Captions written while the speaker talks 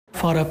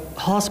for a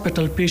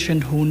hospital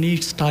patient who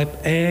needs type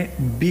A,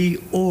 B,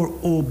 or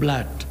O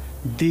blood.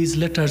 These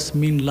letters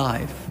mean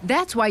life.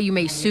 That's why you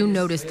may soon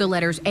notice the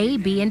letters A,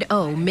 B, and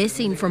O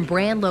missing from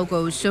brand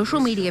logos,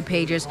 social media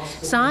pages,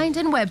 signs,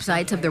 and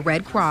websites of the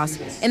Red Cross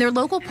and their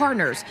local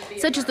partners,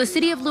 such as the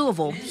City of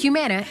Louisville,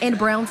 Humana, and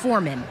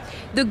Brown-Forman.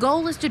 The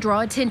goal is to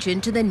draw attention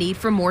to the need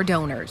for more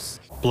donors.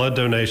 Blood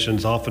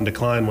donations often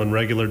decline when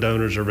regular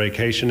donors are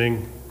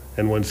vacationing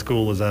and when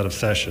school is out of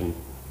session.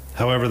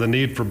 However, the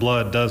need for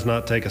blood does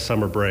not take a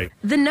summer break.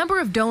 The number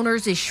of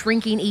donors is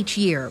shrinking each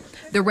year.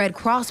 The Red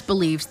Cross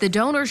believes the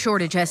donor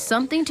shortage has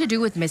something to do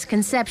with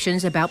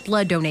misconceptions about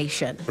blood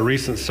donation. A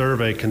recent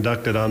survey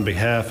conducted on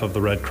behalf of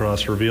the Red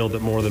Cross revealed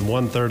that more than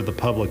 1/3 of the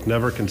public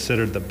never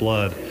considered that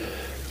blood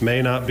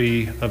may not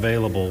be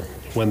available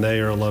when they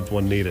or a loved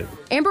one need it.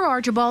 Amber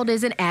Archibald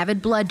is an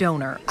avid blood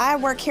donor. I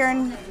work here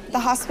in the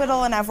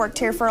hospital and I've worked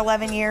here for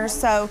 11 years,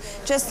 so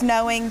just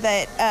knowing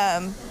that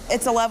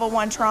it's a level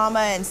 1 trauma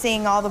and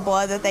seeing all the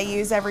blood that they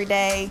use every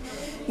day,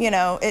 you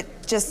know, it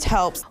just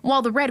helps.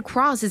 While the Red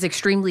Cross is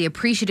extremely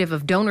appreciative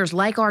of donors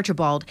like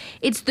Archibald,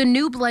 it's the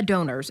new blood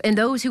donors and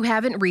those who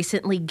haven't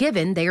recently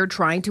given they are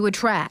trying to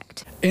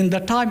attract. In the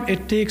time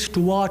it takes to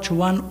watch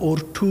 1 or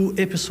 2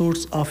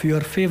 episodes of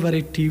your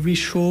favorite TV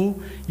show,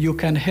 you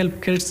can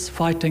help kids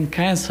fighting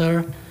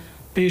cancer,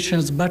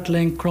 patients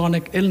battling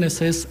chronic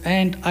illnesses,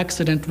 and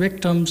accident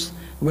victims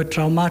with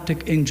traumatic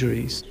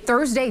injuries.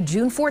 Thursday,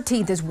 June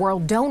 14th is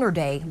World Donor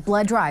Day.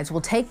 Blood drives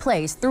will take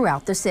place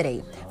throughout the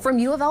city. From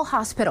UofL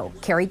Hospital,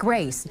 Carrie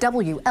Grace,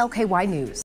 WLKY News.